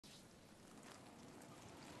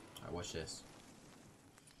Right, watch this.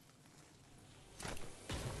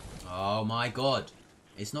 Oh my god.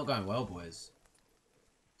 It's not going well, boys.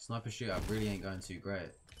 Sniper shootout really ain't going too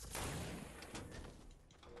great.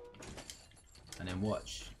 And then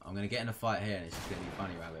watch. I'm going to get in a fight here and it's just going to be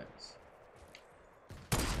bunny rabbits.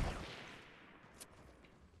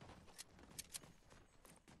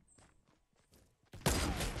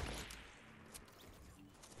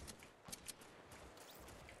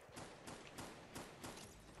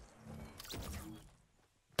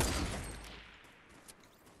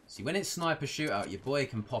 See, when it's sniper shootout, your boy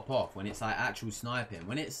can pop off when it's like actual sniping.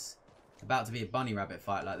 When it's about to be a bunny rabbit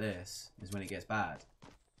fight like this, is when it gets bad.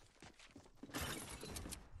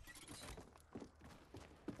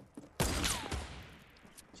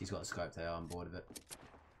 She's got a scope there, I'm bored of it.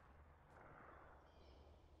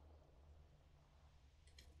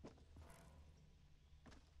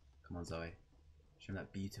 Come on, Zoe. Show him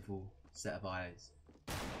that beautiful set of eyes.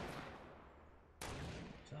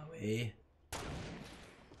 Zoe.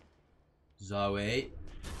 Zoe.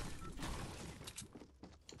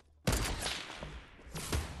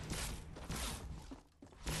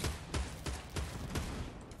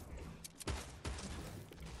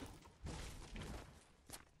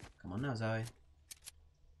 Come on now, Zoe.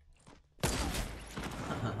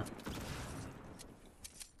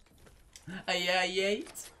 Yeah,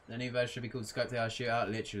 yeet. The new version should be called Scope the Eye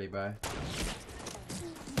Shootout, literally, bro.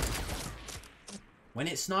 When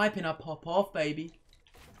it's sniping, I pop off, baby.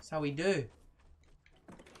 That's how we do.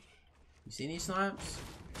 You see any snipes?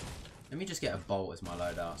 Let me just get a bolt as my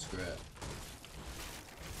loadout. Screw it.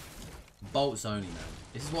 Bolts only, man.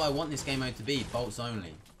 This is what I want this game mode to be. Bolts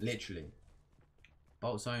only. Literally.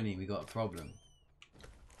 Bolts only, we got a problem.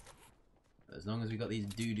 But as long as we got these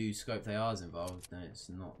doo-doo scoped ARs involved, then it's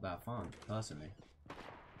not that fun, personally.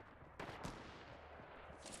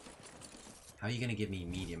 How are you going to give me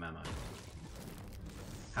medium ammo?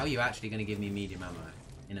 How are you actually going to give me medium ammo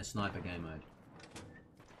in a sniper game mode?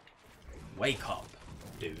 Wake up,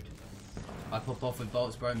 dude. I pop off with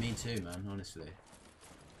bolts, bro. Me too, man, honestly.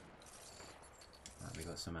 Right, we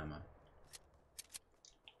got some ammo.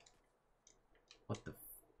 What the?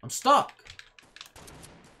 I'm stuck!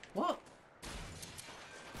 What?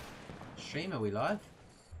 Stream, are we live?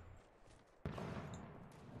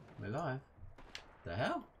 We're live. The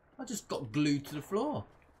hell? I just got glued to the floor.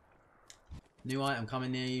 New item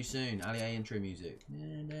coming near you soon. Ali A intro music. I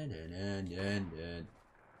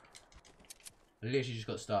literally just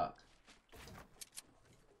got stuck.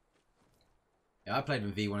 Yeah, I played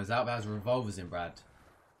with V1 as out, but has revolvers in, Brad.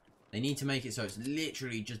 They need to make it so it's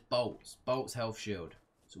literally just bolts. Bolts, health, shield.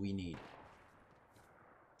 That's all we need.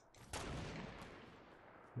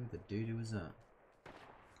 Who the doo-doo was that?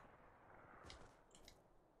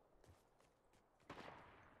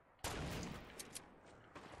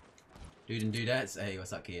 Dude and dudettes. Hey,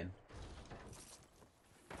 what's up, Kian?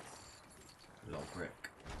 A lot of brick.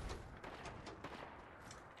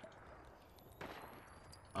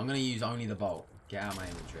 I'm going to use only the bolt. Get out of my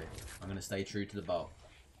inventory. I'm going to stay true to the bolt.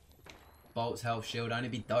 Bolts, health, shield. Only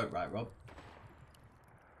be dope, right, Rob?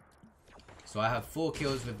 So I have 4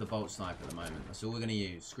 kills with the bolt sniper at the moment. That's all we're going to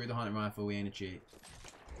use. Screw the hunting rifle. We ain't a cheat.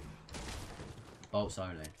 Bolts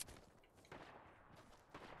only.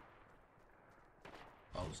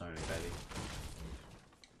 Bolts only, baby.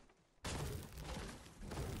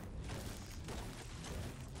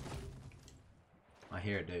 I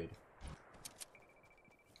hear it, dude.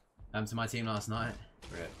 To my team last night.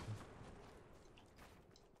 Rip.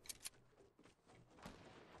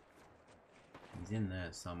 He's in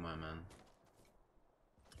there somewhere, man.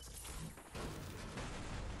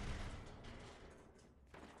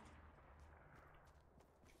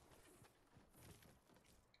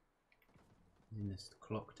 He's in this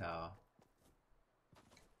clock tower.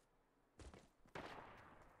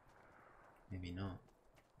 Maybe not.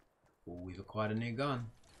 Oh, we've acquired a new gun.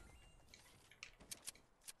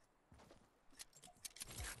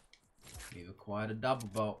 We've acquired a double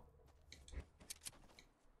bolt.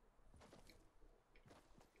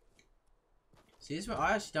 See, this is what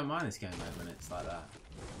I actually don't mind this game mode when it's like that.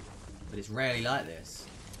 But it's rarely like this.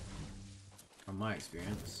 From my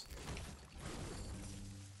experience.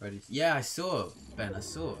 Yeah, I saw Ben, I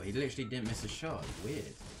saw. He literally didn't miss a shot.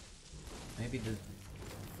 Weird. Maybe the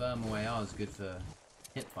thermal AR is good for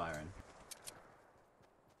hip firing.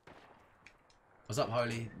 What's up,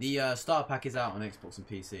 Holy? The starter pack is out on Xbox and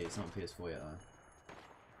PC. It's not on PS4 yet, though.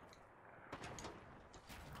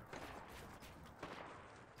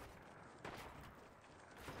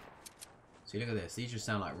 See, look at this. These just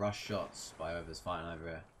sound like rush shots by whoever's fighting over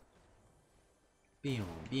here. Beom,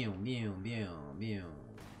 beom, beom, beom, beom.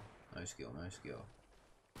 No skill, no skill.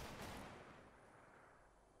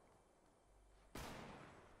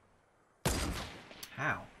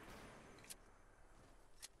 How?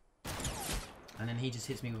 And then he just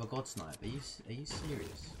hits me with a god snipe. Are you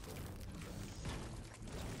serious?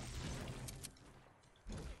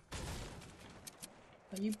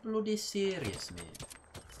 Are you bloody serious, man?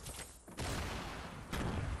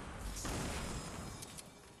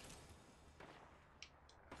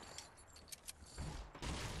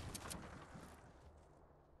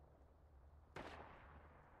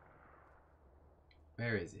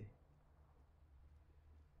 Where is he?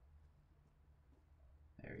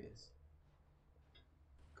 There he is.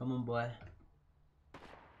 Come on, boy.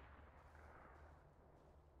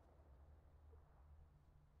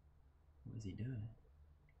 What is he doing?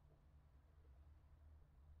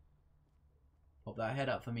 Pop that head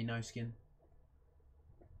up for me, no skin.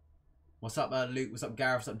 What's up, Luke? What's up,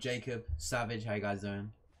 Gareth? What's up, Jacob? Savage, how you guys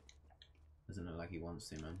doing? Doesn't look like he wants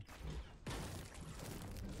to, man.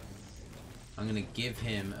 I'm gonna give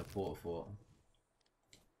him a porta fort.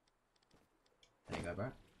 There you go,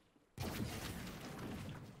 bro.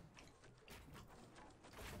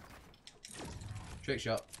 Trick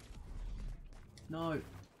shot. No.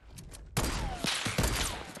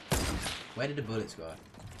 Where did the bullets go?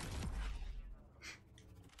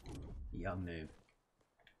 Young noob.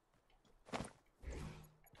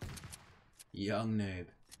 Young noob.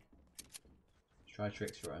 Let's try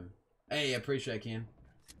tricks for him. Hey, appreciate Kian.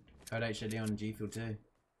 Code HJD on G Field too.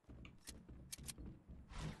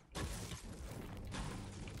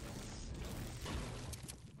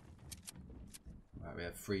 Right, we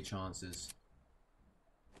have 3 chances.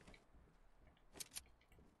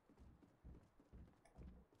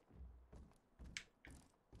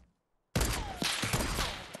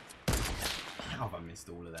 How have I missed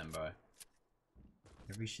all of them, bro?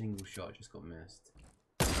 Every single shot just got missed.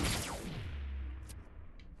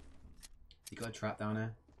 You got a trap down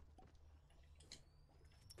there?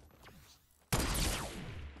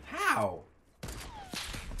 How?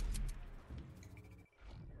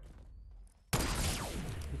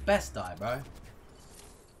 Best die, bro.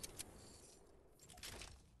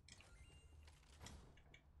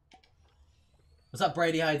 What's up,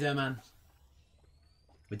 Brady? How you doing, man?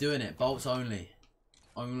 We're doing it. Bolts only.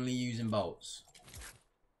 Only using bolts.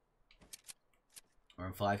 We're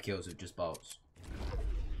in 5 kills with just bolts.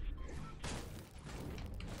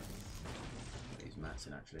 He's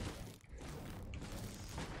maxing, actually.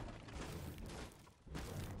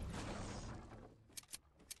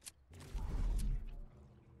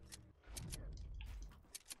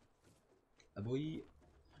 A boy.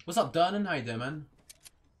 What's up, Durnan? How you doing, man?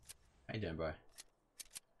 How you doing, bro?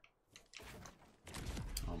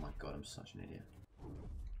 Oh my god, I'm such an idiot.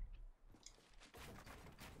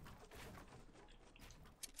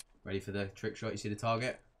 Ready for the trick shot? You see the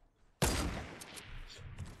target?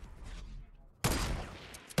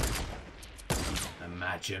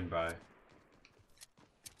 Imagine, bro.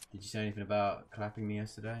 Did you say anything about clapping me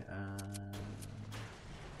yesterday?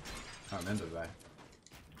 Can't remember, bro.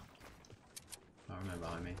 Can't remember,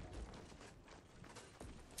 I mean.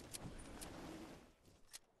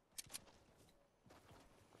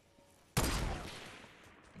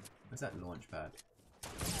 Where's that launch pad?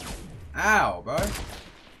 Ow, bro!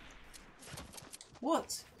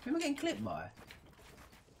 What? Who am I getting clipped by?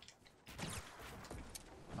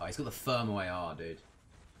 Oh, he's got the thermal AR, dude.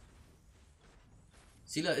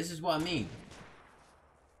 See, look, this is what I mean.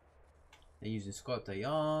 They're using scoped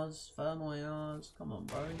ARs, thermal ARs. Come on,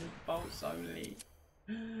 bro. Just bolts only.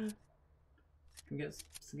 Can get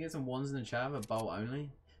some ones in the chat, but bolt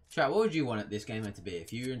only. Chat, what would you want this game to be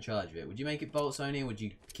if you were in charge of it? Would you make it bolts only, or would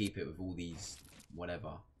you keep it with all these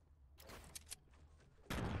whatever?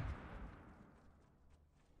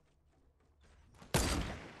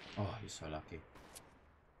 Oh, you're so lucky.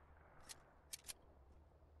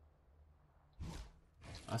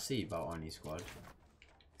 I see you, bolt only squad.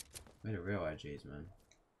 We're the real IGs, man.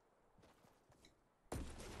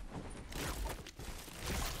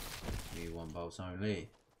 You want bolts only.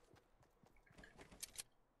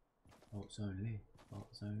 Bolts only.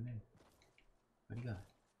 Bolts only. Where'd he go?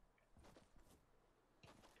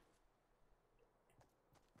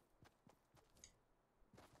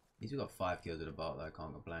 He's got 5 kills with a bolt though, I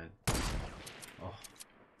can't complain. Oh.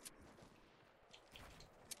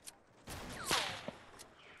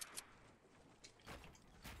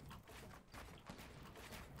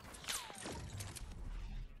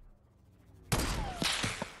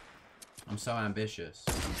 I'm so ambitious.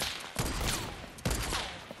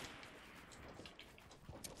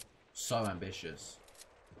 So ambitious.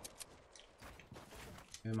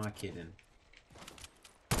 Who am I kidding?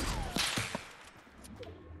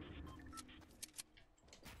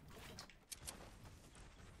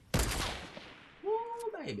 Woo!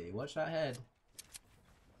 Maybe. Watch that head.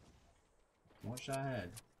 Watch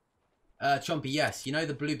that head. Chompy, yes. You know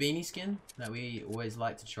the blue beanie skin that we always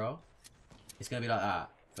like to troll? It's going to be like that.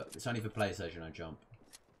 But it's only for PlayStation, I jump.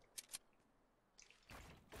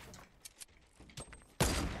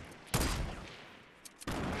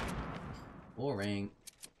 Boring.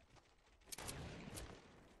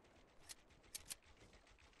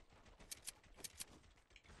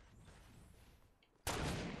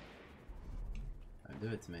 Don't do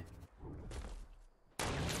it to me.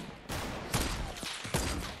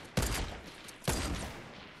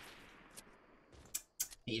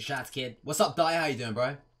 Eat your shots, kid. What's up, Die? How you doing,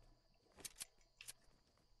 bro?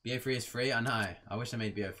 BO3 is free? I know. I wish I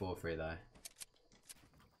made BO4 free, though.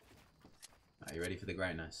 Are you ready for the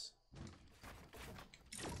greatness?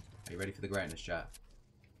 Are you ready for the greatness, chat?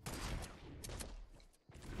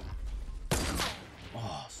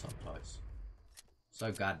 Oh, so close.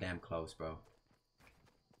 So goddamn close, bro.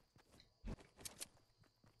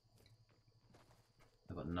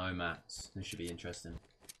 I've got no mats. This should be interesting.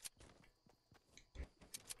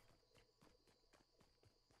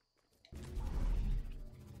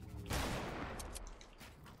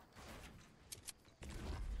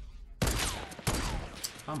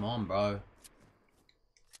 Come on, bro.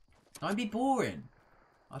 Don't be boring.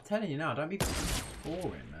 I'm telling you now, don't be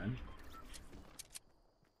boring, man.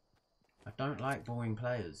 I don't like boring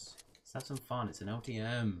players. Let's have some fun. It's an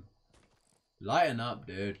LTM. Lighten up,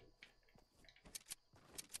 dude.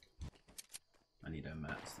 I need a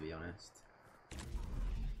mats, to be honest.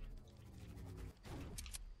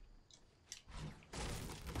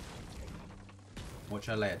 Watch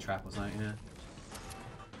her lay a trap or something here.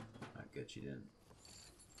 Oh, good, she didn't.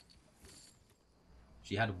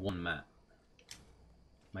 She had one mat.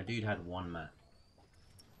 My dude had one mat.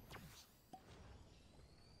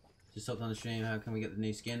 Just hopped on the stream. How can we get the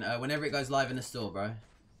new skin? Whenever it goes live in the store, bro.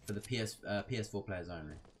 For the PS4 players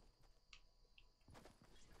only.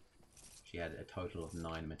 She had a total of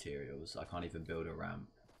 9 materials. I can't even build a ramp.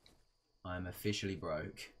 I'm officially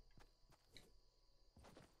broke.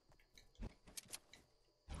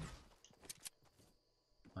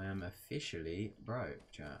 I am officially broke,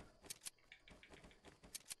 chat.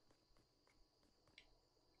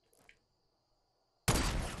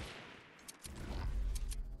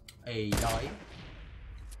 Hey, die.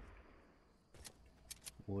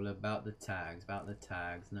 All about the tags,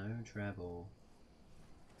 no trouble.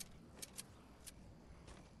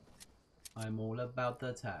 I'm all about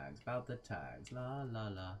the tags, la la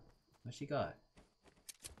la. Where's she got?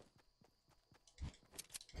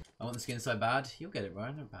 I want the skin so bad. You'll get it, bro.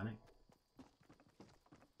 Don't panic.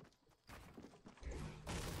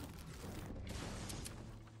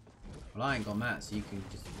 Well, I ain't got mats, so you can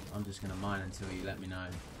just. I'm just gonna mine until you let me know.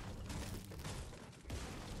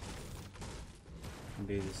 I can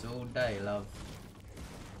do this all day, love.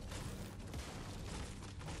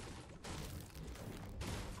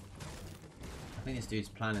 I think this dude's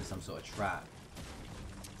planning some sort of trap.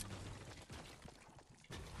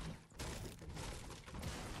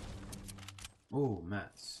 Ooh,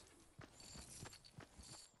 mats.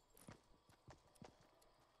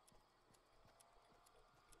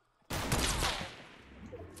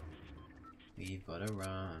 We've gotta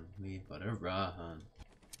run. We've gotta run.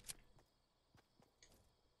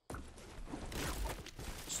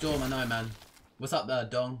 Storm, I know, man. What's up there,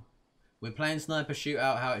 Dong? We're playing Sniper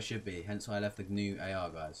Shootout how it should be. Hence why I left the new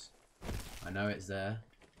AR, guys. I know it's there.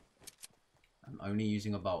 I'm only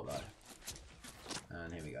using a bolt, though.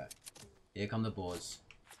 And here we go. Here come the boars.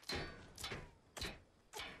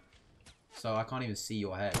 So I can't even see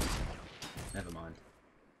your head. Never mind.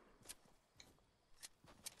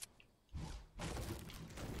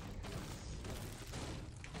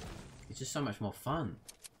 It's just so much more fun.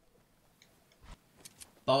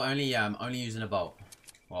 Bolt only, yeah, I'm only using a bolt.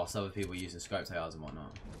 Whilst other people are using scoped ARs and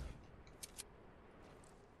whatnot.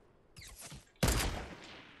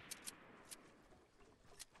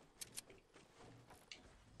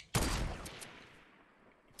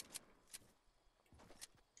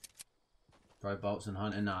 Bro, bolts and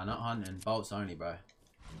hunting? Nah, not hunting. Bolts only, bro.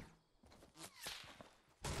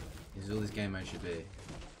 This is all this game mode should be.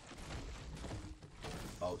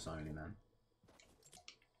 Bolts only, man.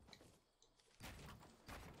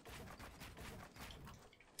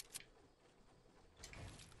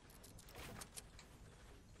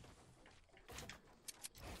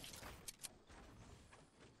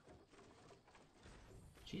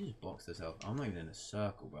 She just boxed herself. I'm not even in a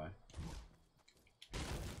circle, bro.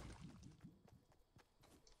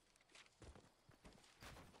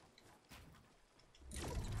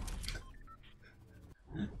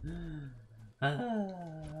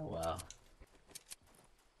 Wow.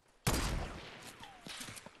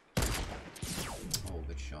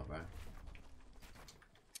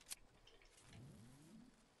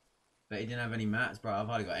 But he didn't have any mats, bro. I've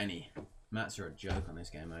hardly got any. Mats are a joke on this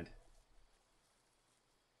game mode.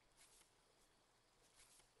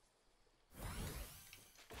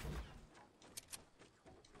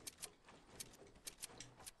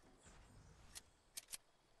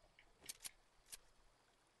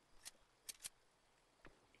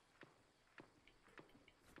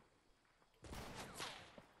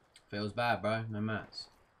 Feels bad, bro. No mats.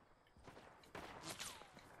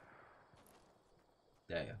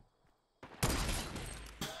 There you go.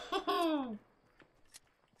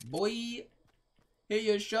 Boy, hit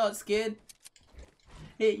your shots, kid.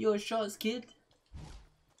 Hit your shots, kid.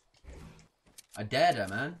 I dared her,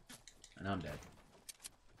 man. And I'm dead.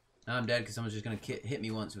 Now I'm dead because someone's just gonna hit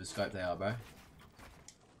me once with a scope. They are, bro.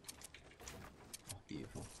 Oh,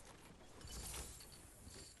 beautiful.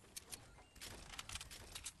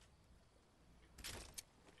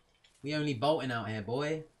 We only bolting out here,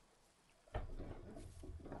 boy.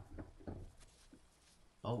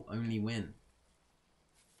 Bolt only win.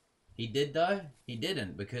 He did though? He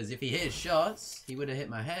didn't, because if he hit his shots, he would have hit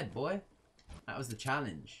my head, boy. That was the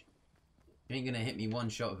challenge. You ain't gonna hit me one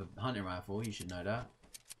shot with a hunting rifle, you should know that.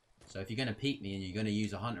 So if you're gonna peek me and you're gonna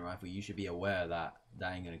use a hunting rifle, you should be aware that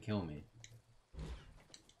that ain't gonna kill me.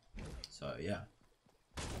 So yeah.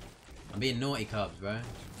 I'm being naughty, Cubs, bro.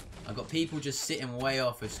 I've got people just sitting way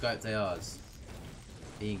off with scoped ARs.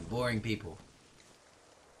 Being boring people.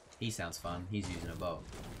 He sounds fun. He's using a bolt.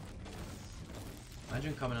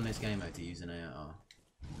 Imagine coming on this game mode to use an AR.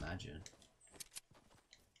 Imagine.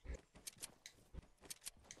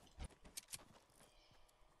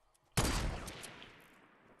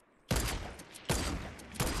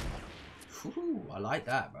 Whew, I like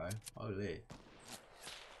that, bro. Holy.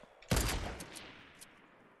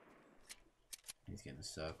 He's getting a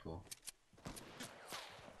circle.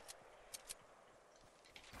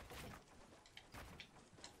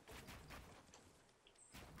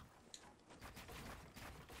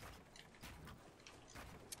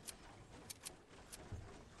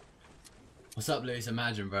 What's up, Luis?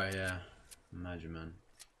 Imagine, bro. Yeah. Imagine, man.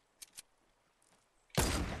 That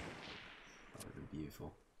would have been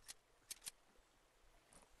beautiful.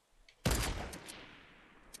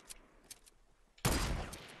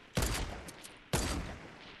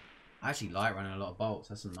 I actually like running a lot of bolts.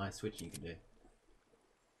 That's some nice switching you can do.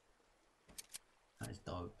 That is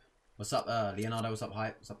dope. What's up, Leonardo? What's up,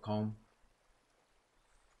 Hype? What's up, Calm?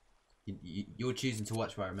 You're choosing to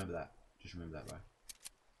watch, bro. Remember that. Just remember that, bro.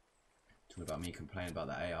 Talking about me complaining about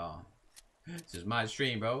the AR. This is my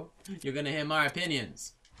stream, bro. You're gonna hear my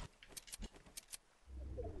opinions.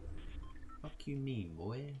 Fuck you mean,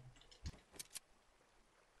 boy?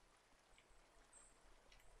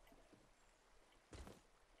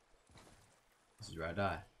 This is where I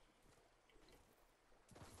die.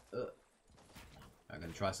 I'm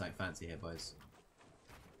gonna try something fancy here, boys.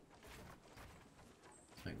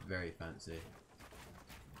 Something very fancy.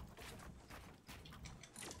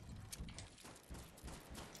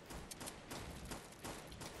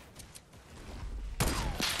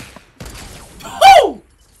 Oh!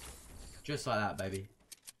 Just like that, baby.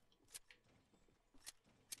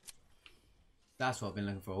 That's what I've been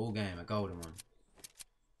looking for all game, a golden one.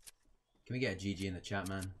 Can we get a GG in the chat,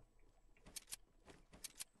 man?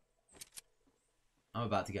 I'm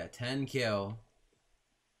about to get a 10 kill.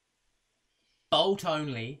 Bolt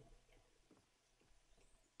only.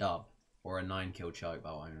 Dub. Or a 9 kill choke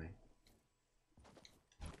bolt only.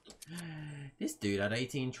 This dude had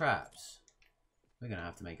 18 traps. We're gonna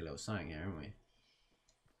have to make a little something here, aren't we?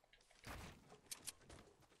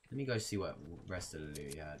 Let me go see what rest of the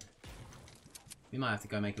loot he had. We might have to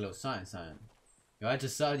go make a little something. Yo, I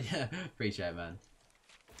just saw, yeah, appreciate it, man.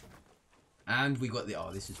 And we got the,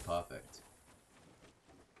 oh, this is perfect.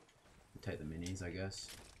 We'll take the minis, I guess.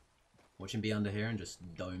 Watch him be under here and just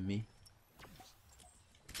dome me.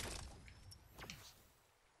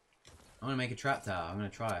 I'm gonna make a trap tower. I'm gonna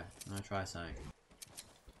try something.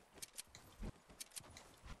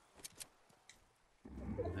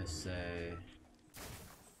 Let's say.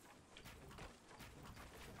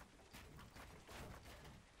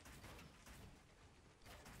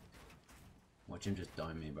 Watch him just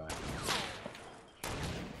dome me, bro.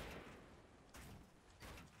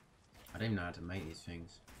 I don't even know how to make these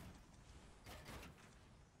things.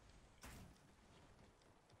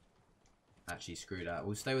 Actually, screw that.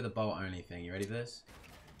 We'll stay with the bolt only thing. You ready for this?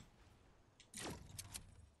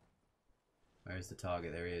 Where is the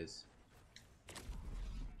target? There he is.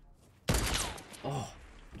 Oh!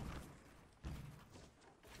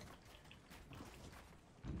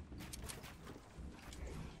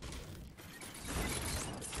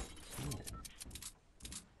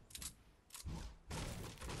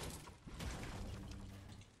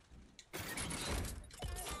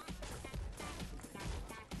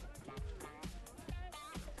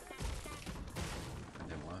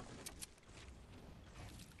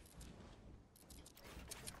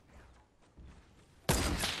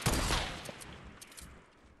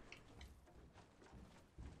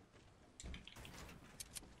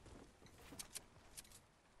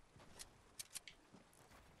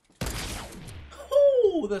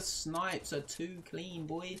 the snipes are too clean,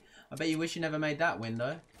 boy. I bet you wish you never made that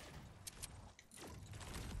window.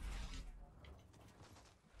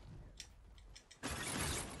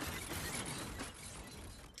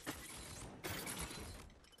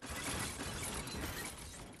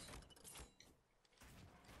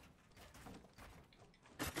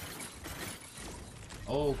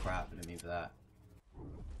 Oh crap, I didn't mean for that.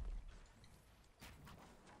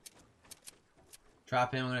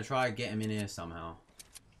 Trap him, I'm gonna try and get him in here somehow.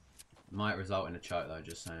 Might result in a choke though,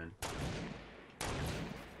 just saying.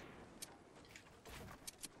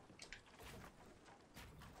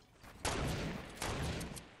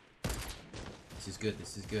 This is good,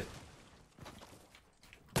 this is good.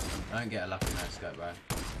 Don't get a lucky no scope, bro.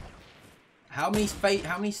 How many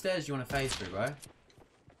stairs do you want to phase through, bro?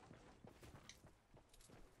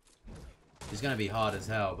 It's gonna be hard as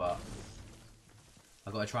hell, but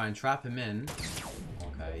I gotta try and trap him in.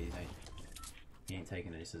 Okay, he ain't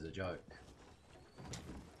taking this as a joke.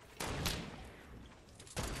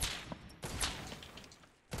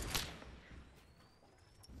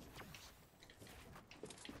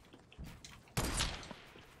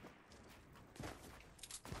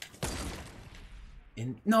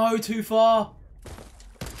 No, too far.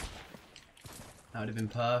 That would have been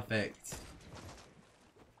perfect.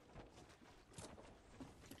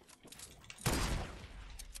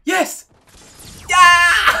 Yes!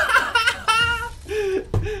 Yeah!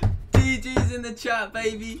 GG's in the chat,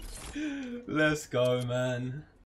 baby. Let's go, man.